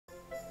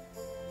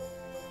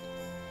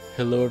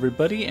Hello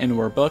everybody, and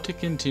we're about to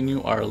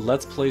continue our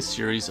Let's Play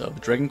series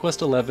of Dragon Quest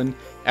XI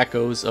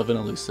Echoes of an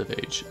Elusive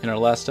Age. In our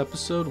last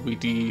episode, we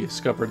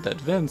discovered that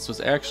Vince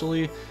was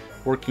actually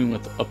working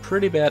with a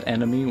pretty bad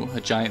enemy, a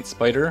giant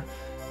spider,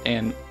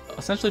 and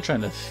essentially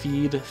trying to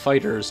feed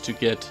fighters to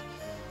get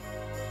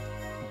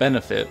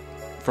benefit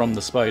from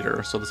the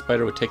spider. So the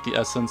spider would take the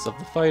essence of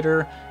the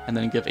fighter and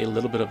then give a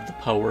little bit of the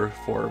power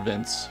for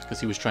Vince, because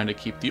he was trying to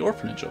keep the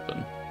orphanage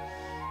open.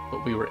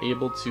 But we were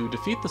able to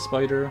defeat the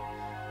spider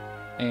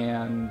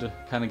and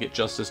kind of get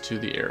justice to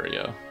the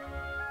area.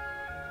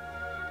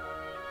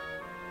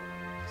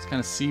 Let's kind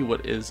of see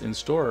what is in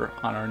store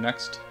on our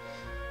next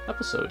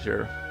episode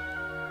here.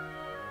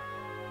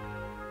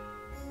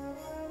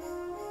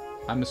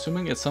 I'm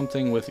assuming it's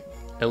something with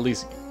at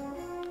least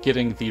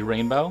getting the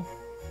rainbow.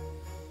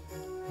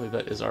 I believe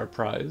that is our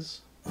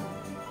prize.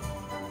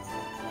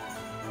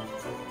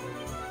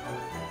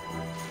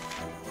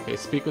 Okay,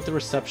 speak with the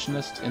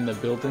receptionist in the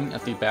building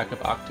at the back of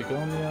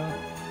Octagonia.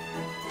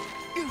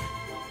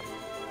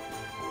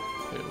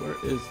 Okay, where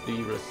is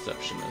the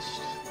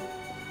receptionist?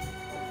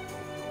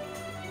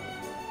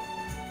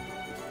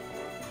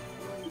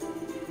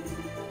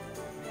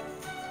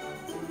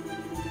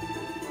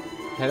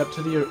 Head up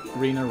to the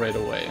arena right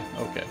away.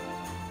 Okay.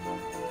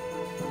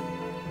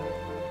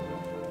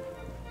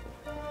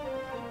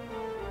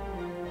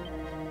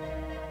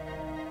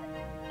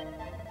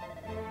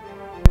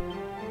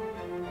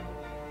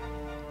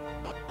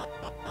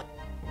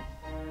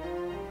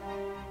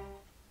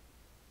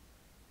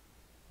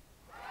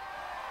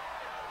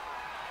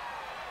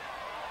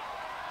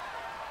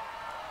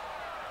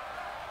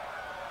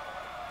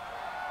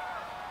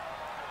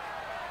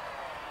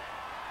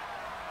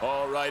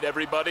 All right,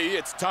 everybody,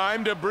 it's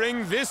time to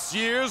bring this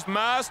year's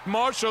masked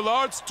martial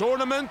arts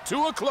tournament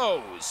to a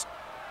close.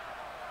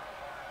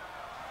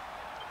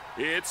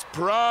 It's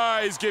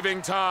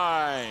prize-giving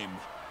time.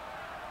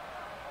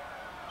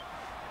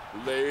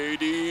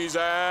 Ladies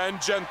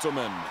and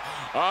gentlemen,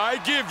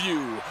 I give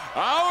you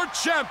our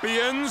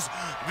champions,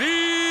 the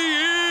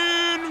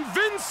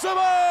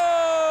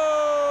Invincibles!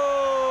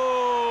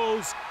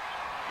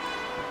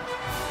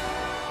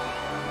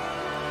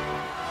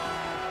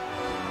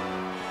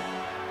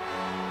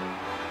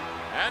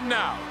 And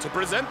now, to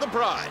present the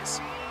prize.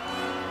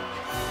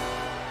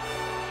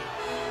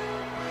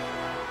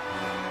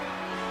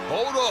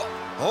 Hold up!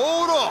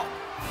 Hold up!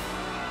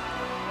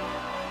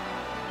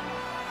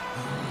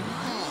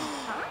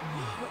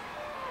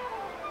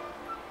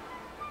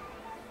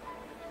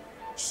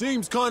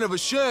 Seems kind of a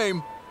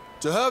shame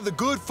to have the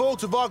good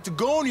folks of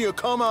Octagonia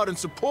come out and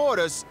support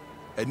us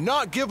and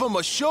not give them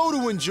a show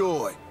to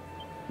enjoy.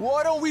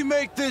 Why don't we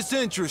make this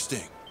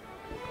interesting?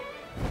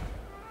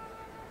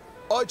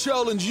 I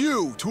challenge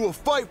you to a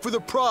fight for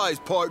the prize,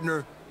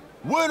 partner.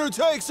 Winner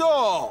takes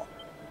all!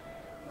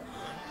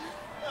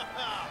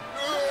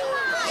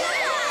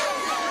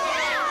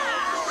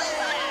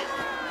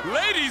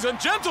 Ladies and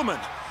gentlemen,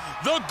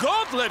 the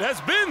gauntlet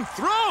has been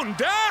thrown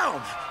down!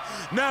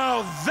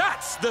 Now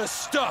that's the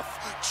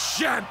stuff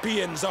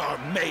champions are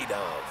made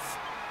of!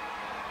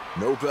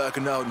 No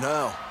backing out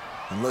now,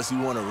 unless you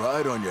want to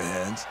ride on your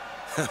hands.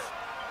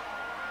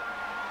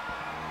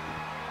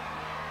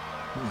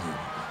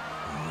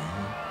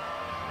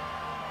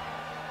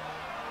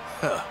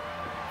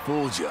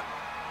 Fooled ya.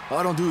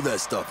 I don't do that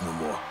stuff no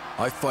more.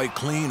 I fight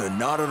clean or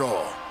not at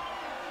all.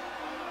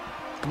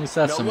 At least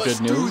that's some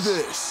good news. Let's do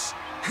this.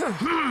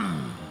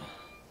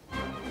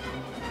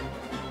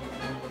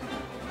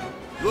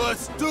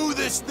 Let's do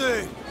this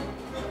thing.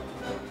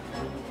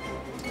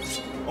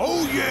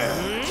 Oh yeah!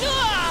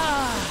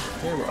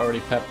 Okay, we're already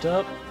pepped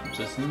up, which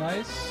is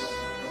nice.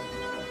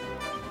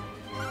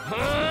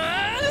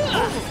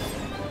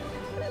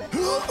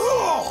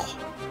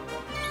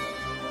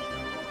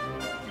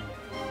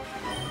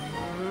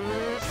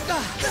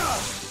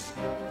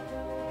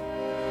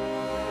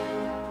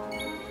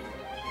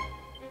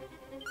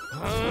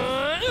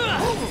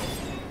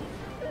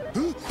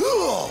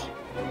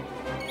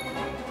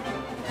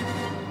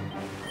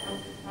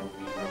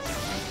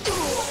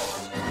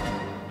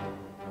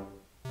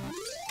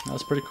 That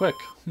was pretty quick.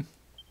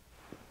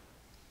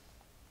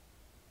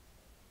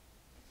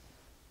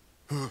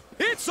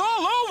 It's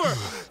all over!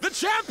 The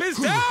champ is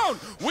down!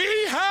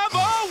 We have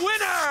a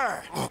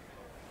winner!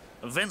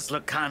 Vince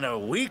looked kind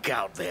of weak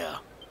out there.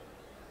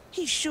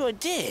 He sure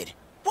did.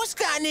 What's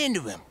gotten into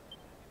him?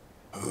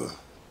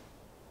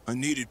 I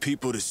needed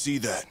people to see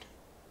that.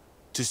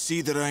 To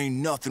see that I ain't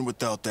nothing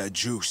without that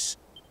juice.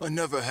 I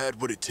never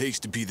had what it takes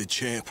to be the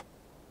champ.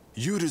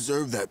 You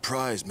deserve that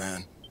prize,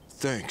 man.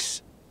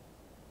 Thanks.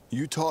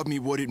 You taught me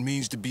what it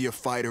means to be a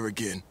fighter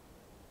again.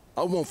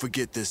 I won't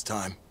forget this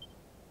time.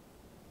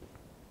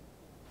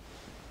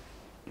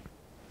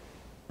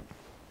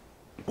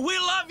 We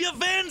love you,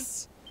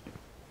 Vince!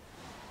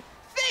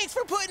 Thanks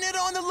for putting it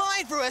on the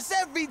line for us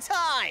every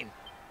time!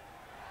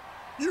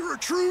 You're a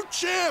true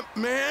champ,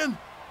 man!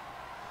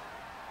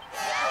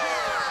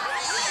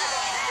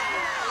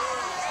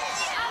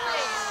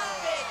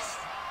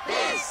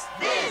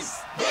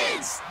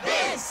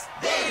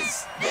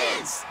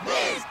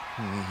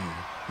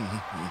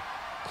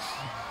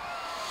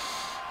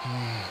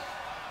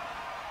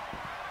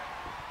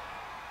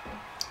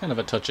 Kind of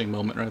a touching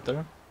moment right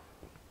there.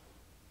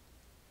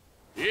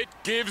 It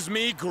gives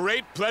me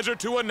great pleasure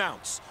to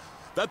announce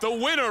that the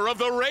winner of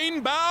the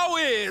rainbow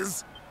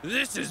is...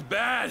 This is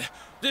bad.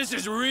 This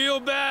is real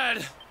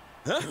bad.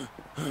 Huh?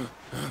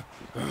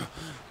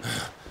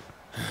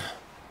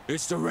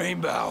 It's the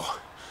rainbow.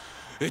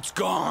 It's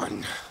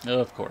gone.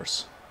 Of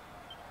course.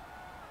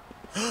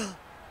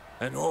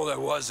 And all there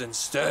was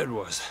instead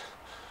was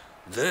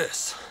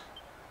this.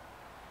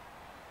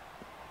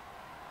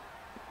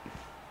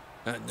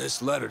 And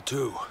this letter,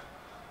 too.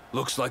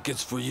 Looks like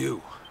it's for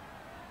you.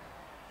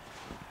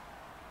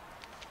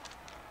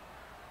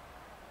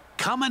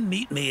 Come and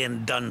meet me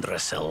in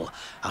Dundrasil.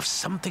 I've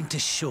something to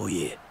show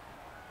you.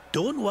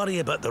 Don't worry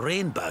about the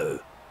rainbow.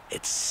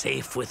 It's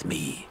safe with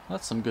me.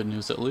 That's some good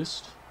news, at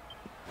least.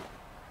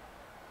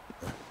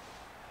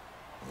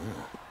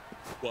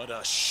 What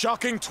a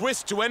shocking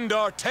twist to end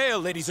our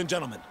tale, ladies and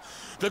gentlemen.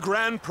 The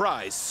grand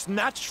prize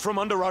snatched from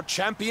under our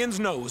champion's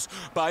nose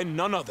by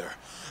none other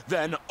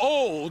than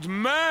Old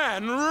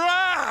Man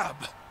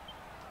Rab!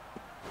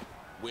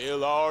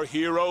 Will our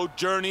hero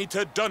journey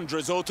to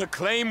Dundrasil to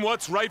claim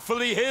what's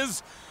rightfully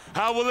his?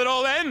 How will it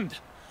all end?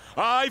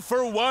 I,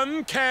 for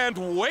one, can't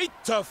wait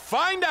to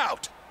find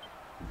out!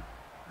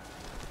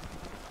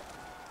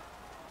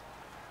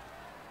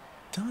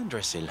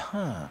 Dundrasil,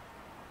 huh?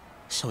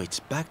 So it's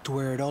back to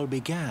where it all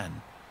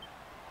began.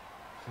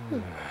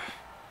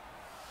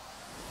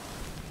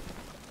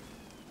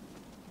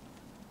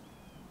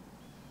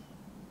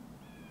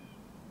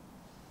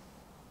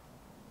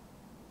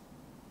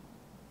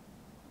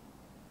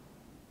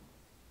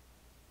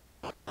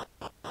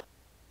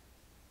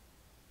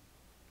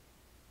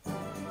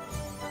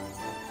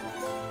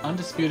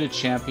 Undisputed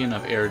champion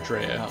of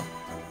Eritrea,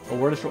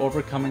 awarded for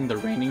overcoming the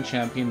reigning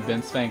champion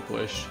Vince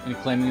Vanquish and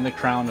claiming the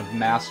crown of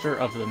Master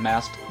of the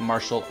Masked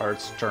Martial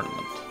Arts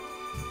Tournament.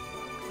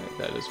 Okay,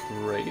 that is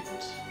great.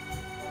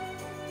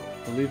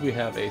 I believe we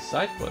have a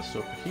side quest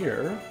over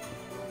here.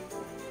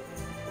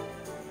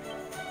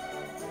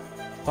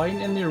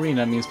 Fighting in the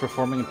arena means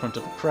performing in front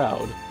of a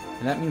crowd,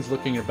 and that means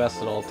looking your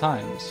best at all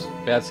times.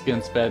 Bad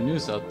skin's bad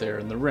news out there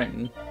in the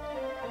ring.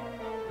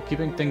 But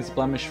keeping things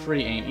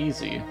blemish-free ain't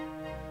easy.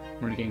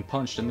 We're getting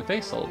punched in the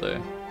face all day.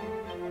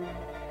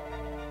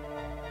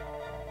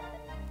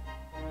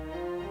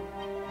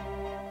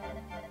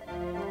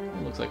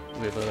 It looks like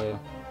we have a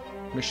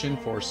mission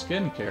for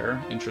skincare.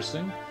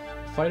 Interesting.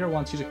 The fighter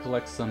wants you to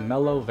collect some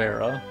mellow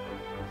vera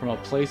from a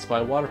place by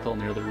a waterfall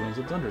near the ruins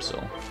of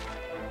Dundrasil.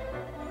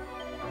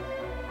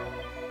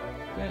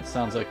 Okay, it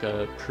sounds like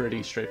a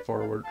pretty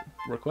straightforward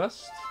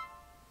request.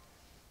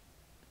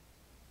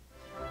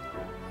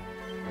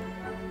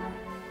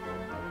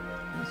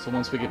 So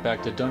once we get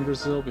back to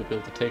Dundrasil, we'll be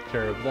able to take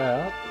care of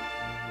that.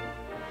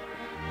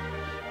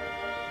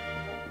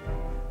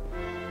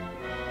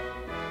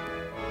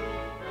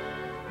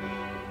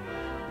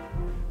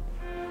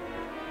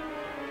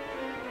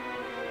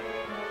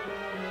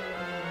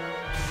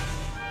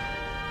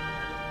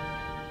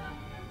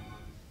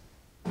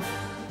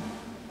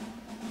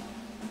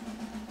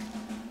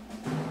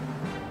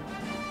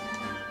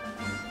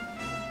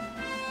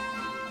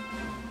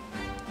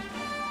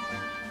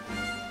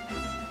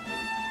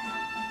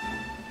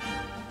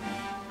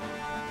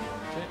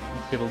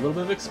 We have a little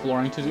bit of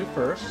exploring to do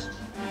first.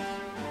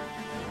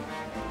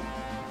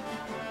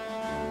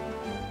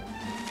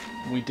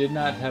 We did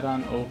not head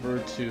on over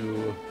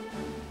to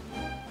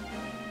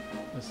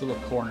this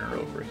little corner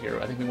over here.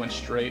 I think we went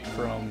straight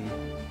from...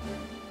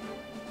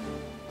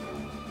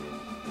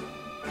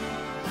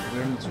 We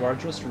were in the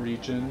Zwardrus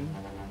region,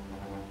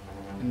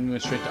 and we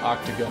went straight to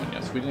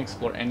Octagonia, so we didn't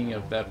explore any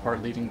of that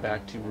part leading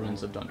back to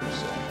Ruins of Dundrasil.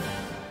 So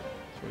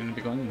we're going to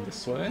be going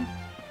this way.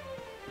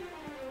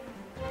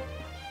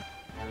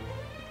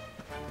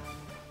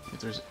 If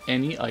there's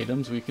any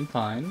items we can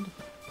find.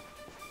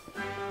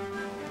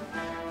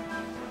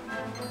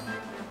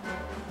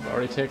 We've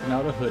already taken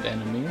out a hood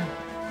enemy.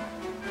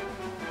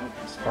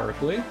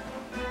 Sparkly.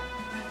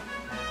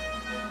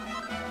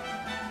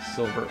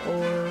 Silver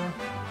ore.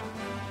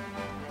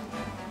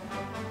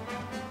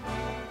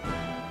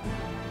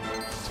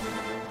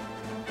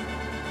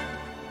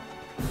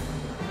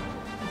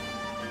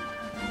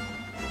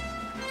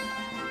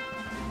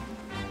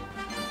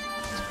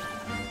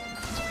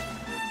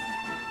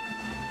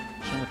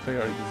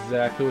 Figure out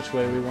exactly which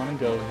way we want to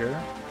go here.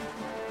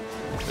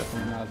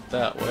 Definitely not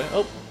that way.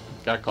 Oh,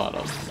 got caught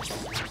up.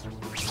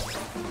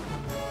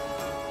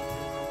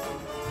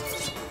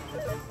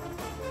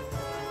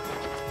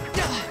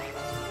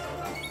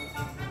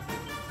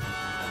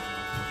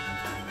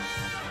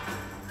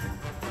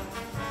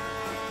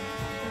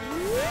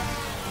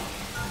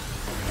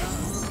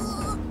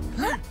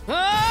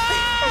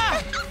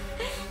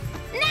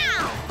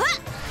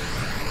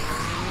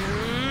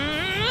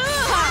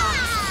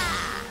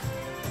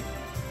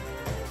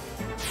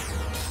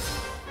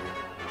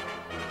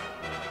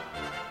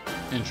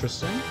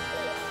 Interesting.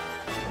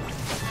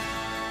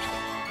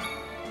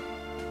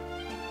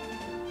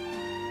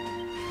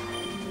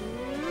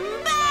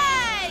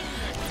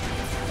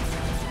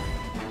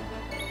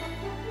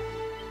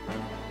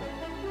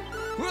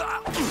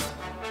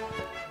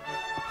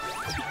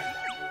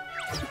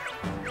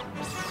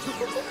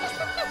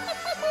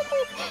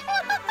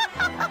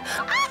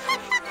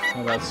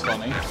 Oh, that's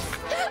funny.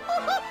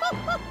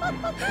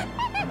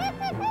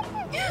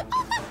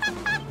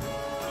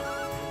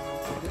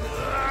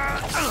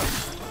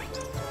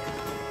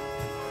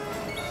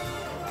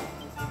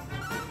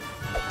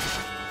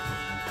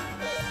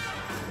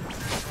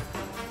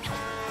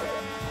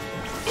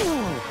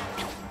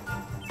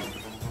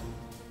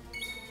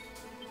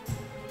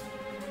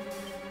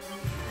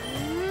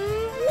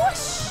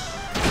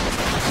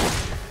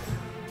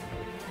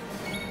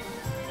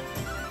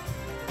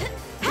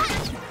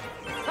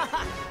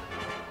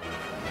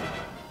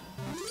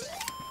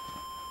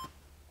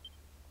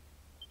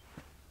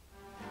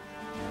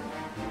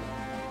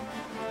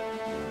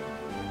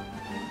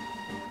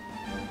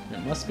 It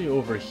must be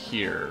over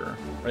here.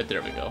 Right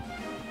there we go.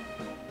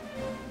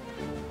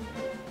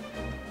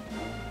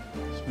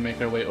 So we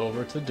make our way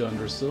over to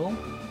Dundrasil,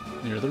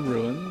 near the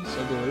ruins,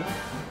 I believe.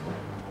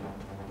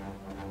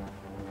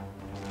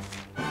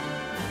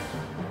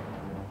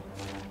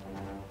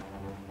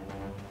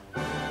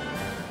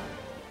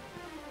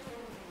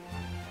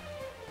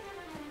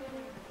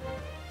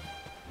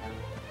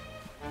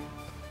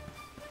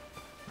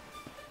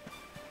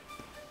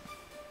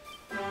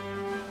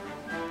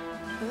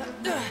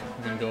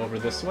 We're gonna go over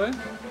this way.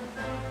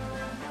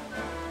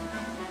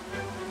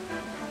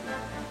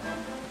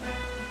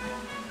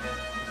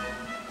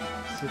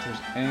 See if there's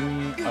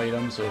any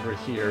items over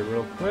here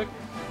real quick.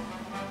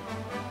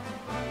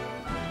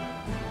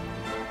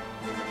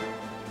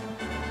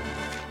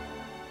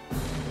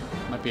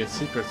 Might be a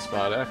secret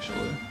spot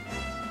actually.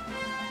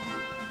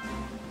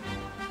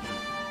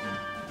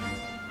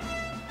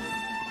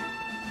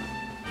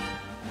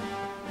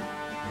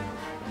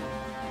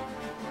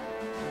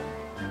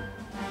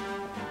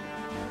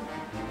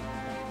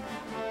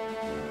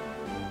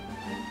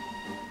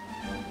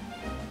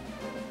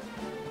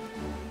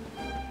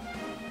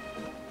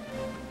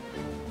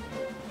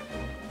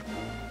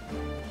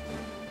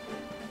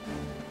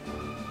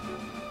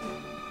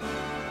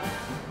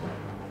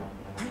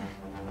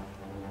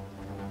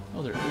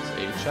 Oh, there is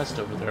a chest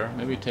over there.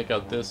 Maybe take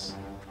out this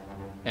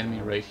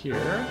enemy right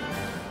here.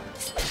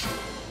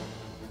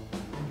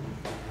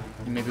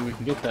 And maybe we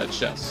can get that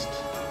chest.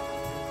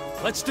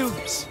 Let's do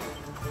this.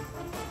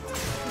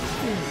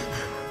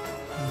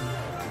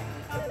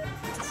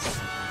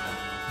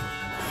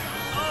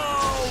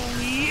 Oh,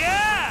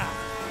 yeah!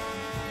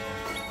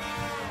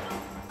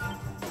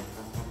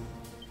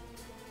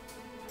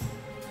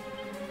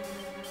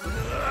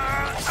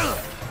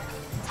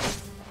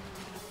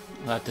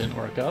 That didn't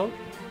work out.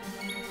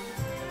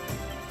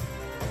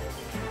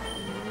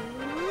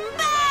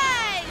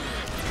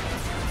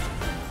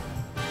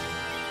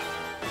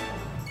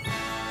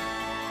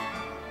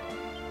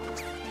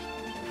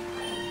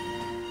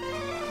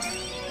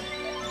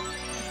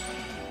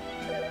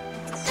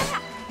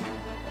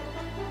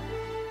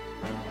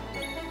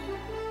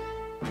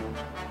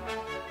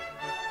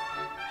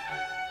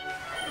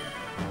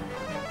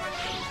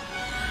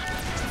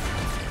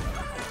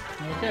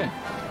 Okay.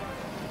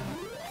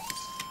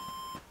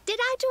 Did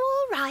I do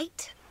all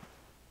right?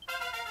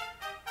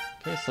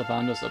 Okay,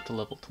 Sylvando's up to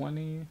level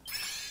 20.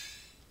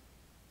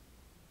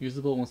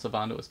 Usable when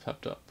Sylvando is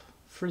pepped up.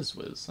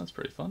 Frizzwiz, that's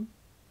pretty fun.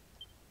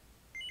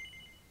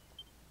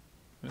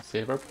 Gonna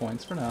save our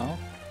points for now.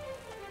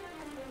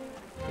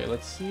 Okay,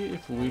 let's see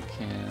if we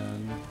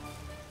can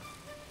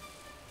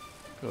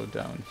go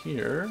down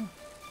here.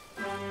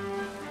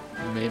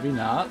 Maybe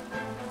not.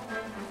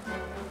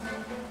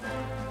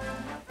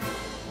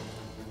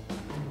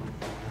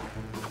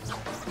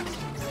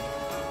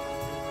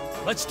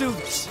 Let's do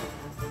this.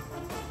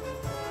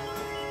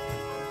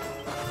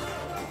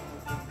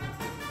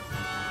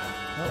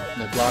 Oh,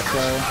 they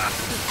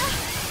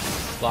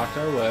blocked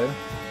our way.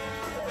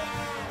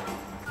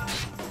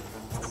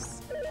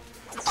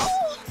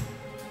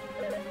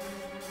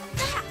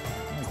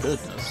 Oh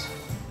goodness.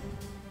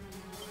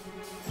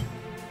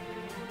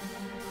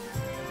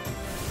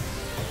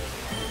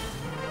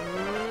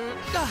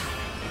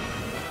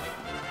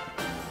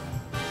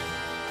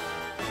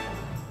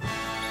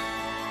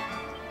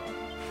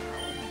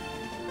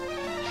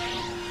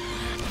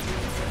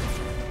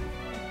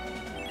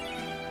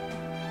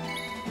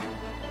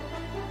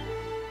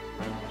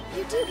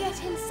 You do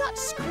get in such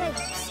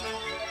scrapes.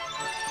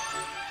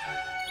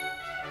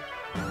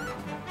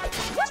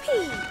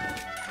 Whoopee!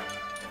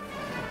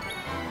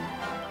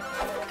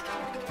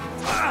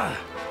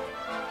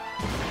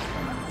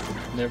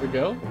 There we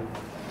go.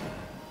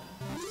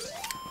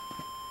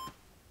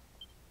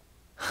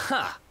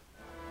 Ha!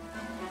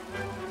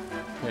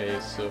 Okay,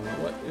 so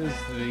what is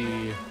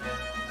the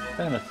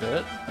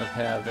benefit of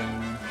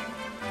having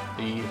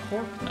the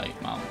Hork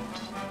Knight mount?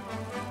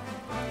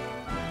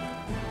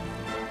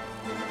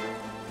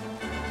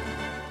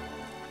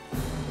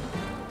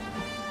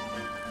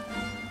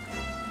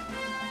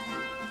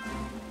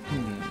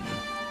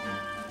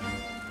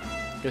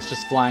 Guess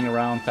just flying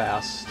around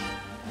fast.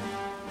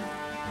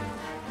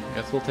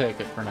 Guess we'll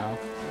take it for now.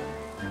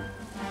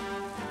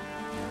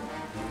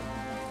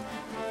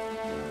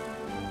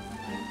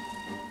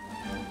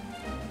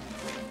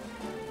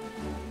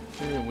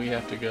 Okay, we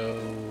have to go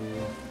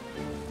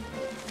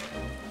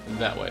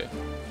that way.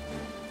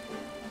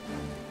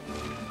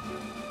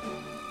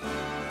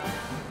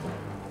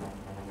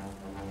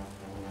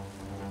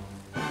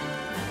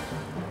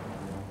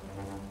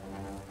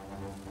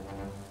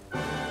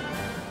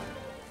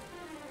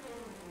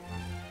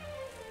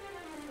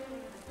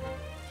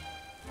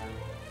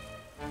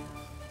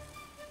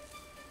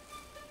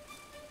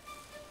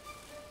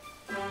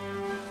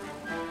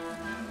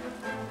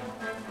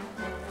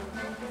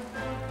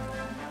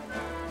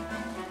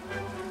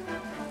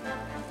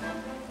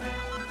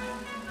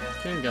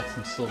 Okay, got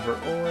some silver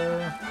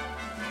ore.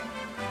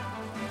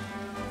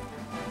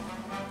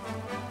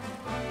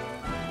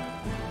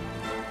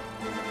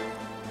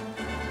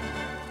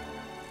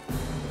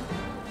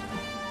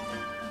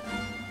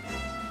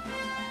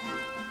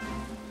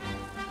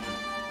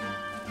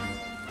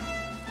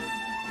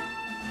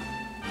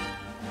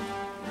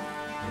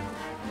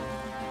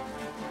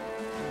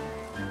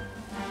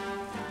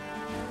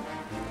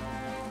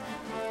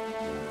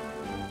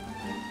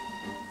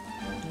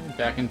 Okay,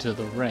 back into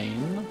the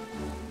rain.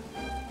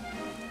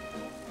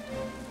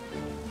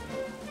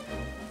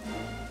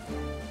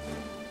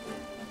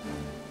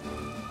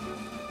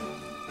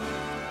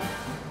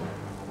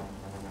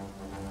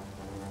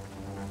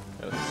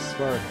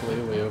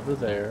 Sparkly way over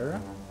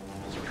there.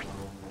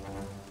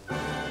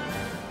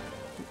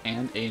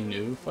 And a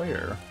new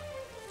fire.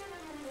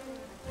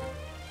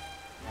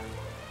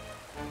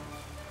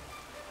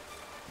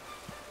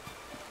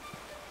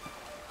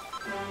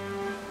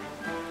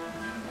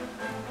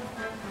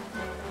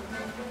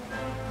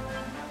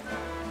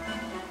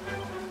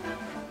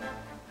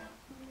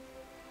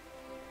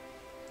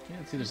 Okay,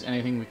 let's see if there's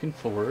anything we can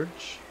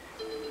forge.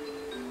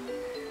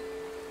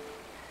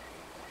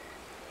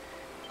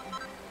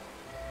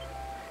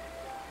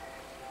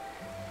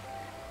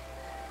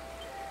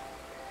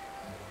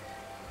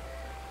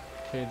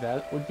 Okay,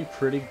 that would be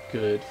pretty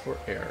good for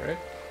Eric.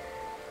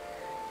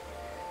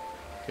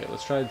 Okay,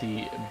 let's try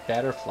the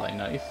butterfly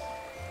knife.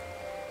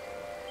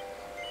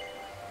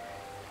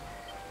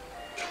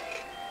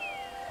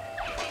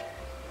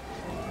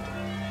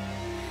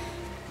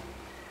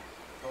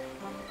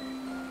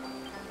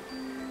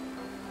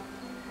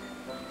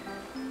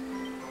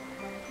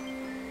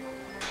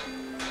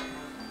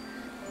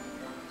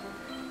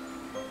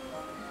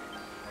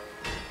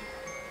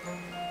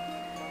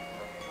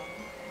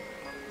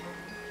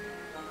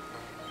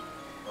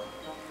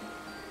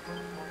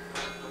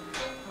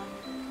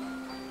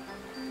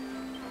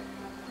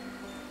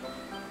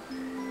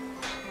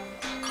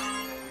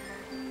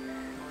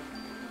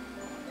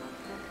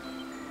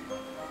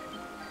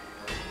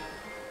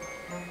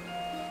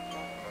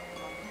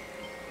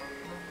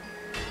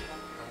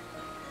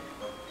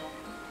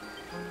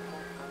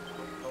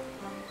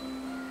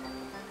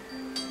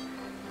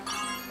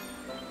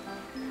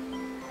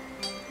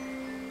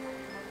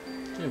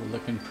 Okay, we're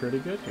looking pretty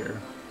good here.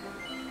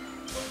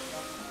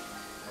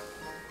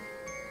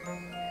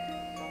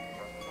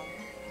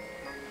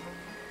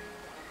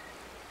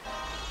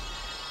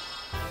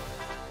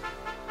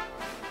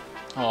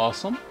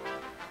 Awesome.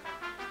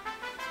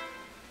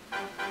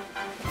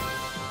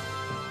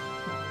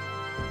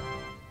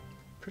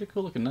 Pretty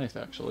cool looking knife,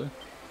 actually.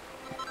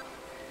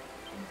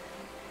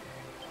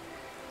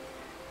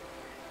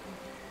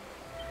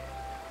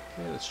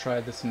 Okay, let's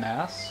try this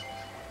mask.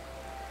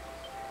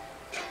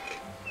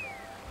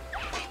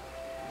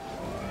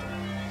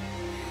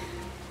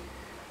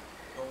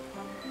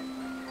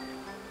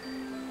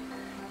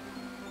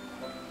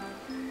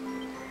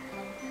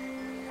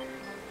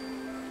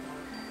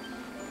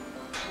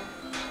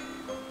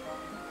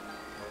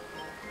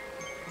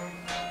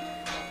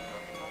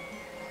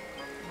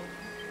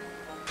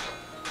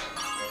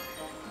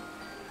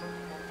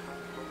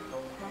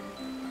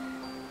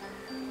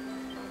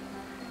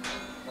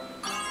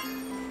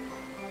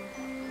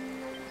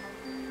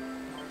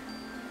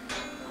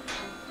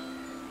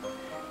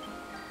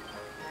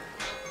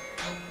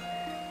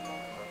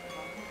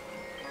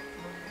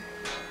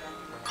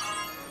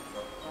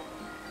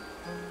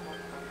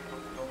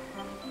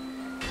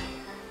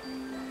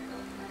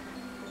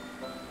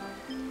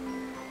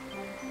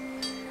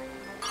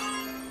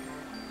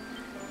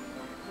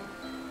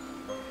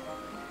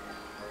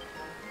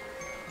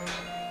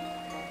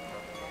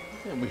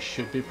 Yeah, we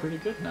should be pretty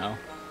good now.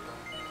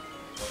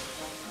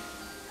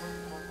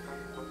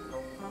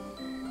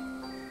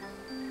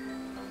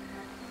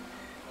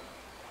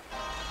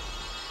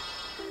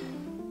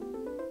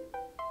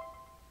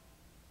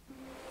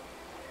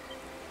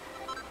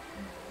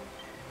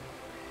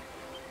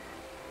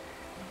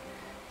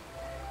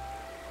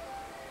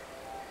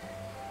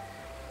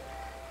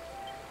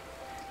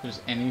 If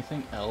there's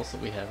anything else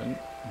that we haven't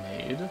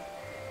made.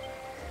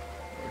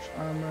 There's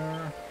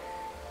armor.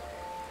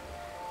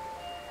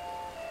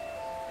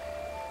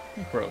 I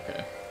think we're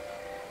okay.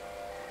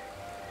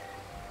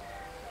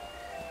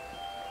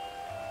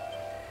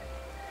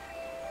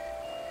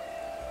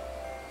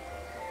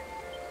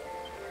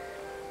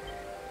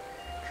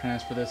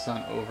 Transfer this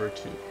on over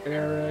to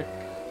Eric.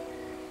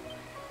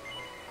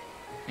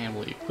 And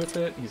we'll equip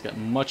it. He's got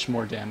much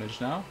more damage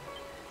now.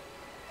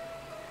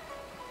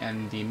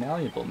 And the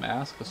malleable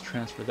mask, let's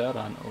transfer that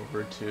on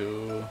over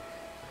to...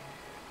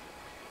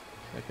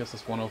 I guess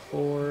it's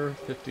 104,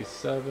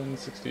 57,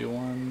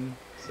 61,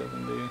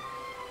 70.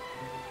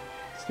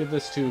 Let's give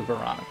this to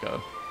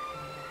Veronica.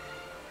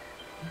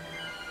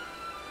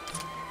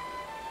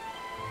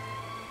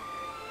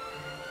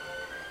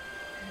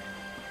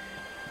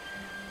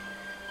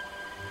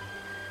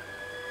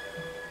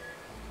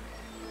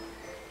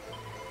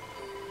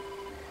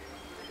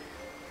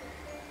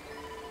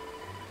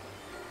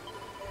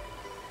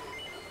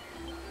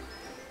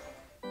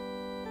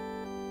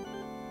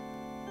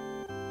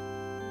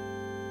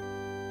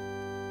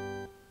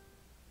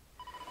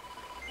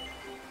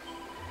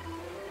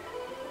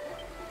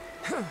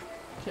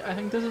 Okay, I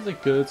think this is a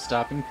good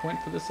stopping point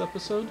for this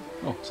episode.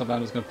 Oh,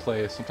 sometimes I'm going to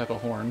play some type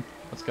of horn.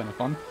 That's kind of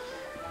fun.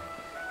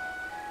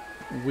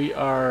 We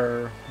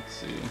are, let's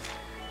see,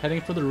 heading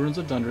for the Ruins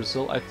of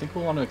Dundrasil. I think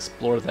we'll want to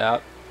explore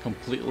that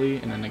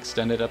completely in an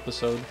extended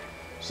episode.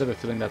 Just have a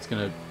feeling that's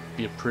going to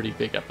be a pretty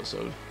big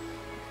episode.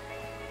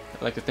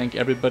 I'd like to thank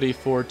everybody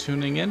for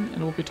tuning in,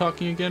 and we'll be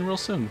talking again real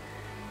soon.